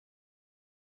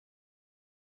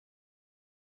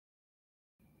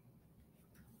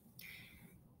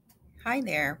Hi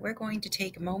there. We're going to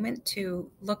take a moment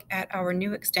to look at our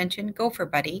new extension, Gopher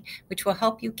Buddy, which will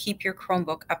help you keep your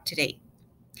Chromebook up to date.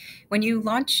 When you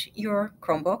launch your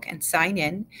Chromebook and sign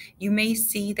in, you may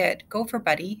see that Gopher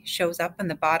Buddy shows up in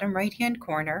the bottom right-hand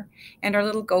corner, and our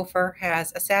little gopher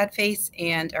has a sad face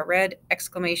and a red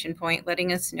exclamation point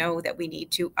letting us know that we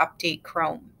need to update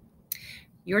Chrome.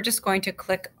 You're just going to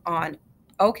click on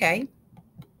OK,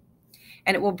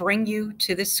 and it will bring you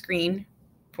to the screen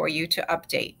for you to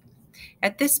update.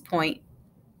 At this point,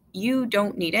 you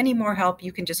don't need any more help.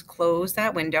 You can just close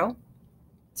that window.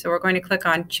 So we're going to click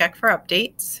on Check for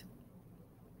Updates.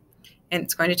 And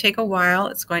it's going to take a while.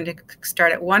 It's going to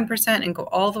start at 1% and go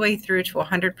all the way through to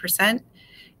 100%.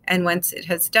 And once it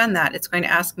has done that, it's going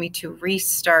to ask me to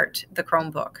restart the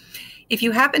Chromebook. If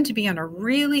you happen to be on a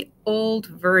really old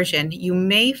version, you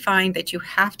may find that you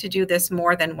have to do this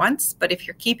more than once. But if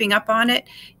you're keeping up on it,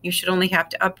 you should only have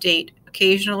to update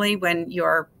occasionally when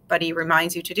your buddy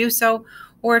reminds you to do so.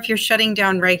 Or if you're shutting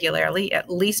down regularly, at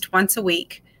least once a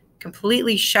week,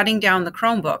 completely shutting down the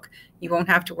Chromebook, you won't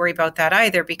have to worry about that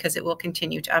either because it will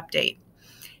continue to update.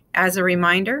 As a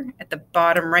reminder, at the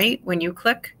bottom right, when you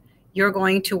click, you're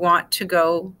going to want to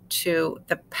go to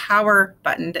the power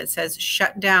button that says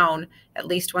shut down at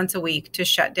least once a week to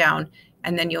shut down,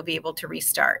 and then you'll be able to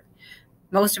restart.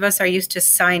 Most of us are used to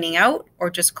signing out or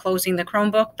just closing the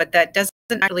Chromebook, but that doesn't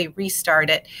actually restart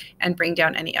it and bring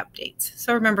down any updates.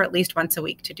 So remember at least once a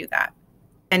week to do that.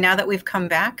 And now that we've come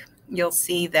back, you'll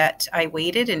see that I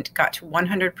waited and got to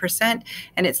 100%,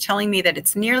 and it's telling me that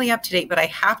it's nearly up to date, but I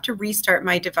have to restart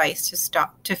my device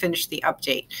to finish the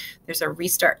update. There's a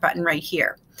restart button right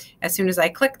here. As soon as I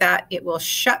click that, it will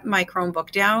shut my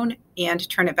Chromebook down and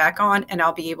turn it back on, and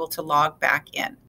I'll be able to log back in.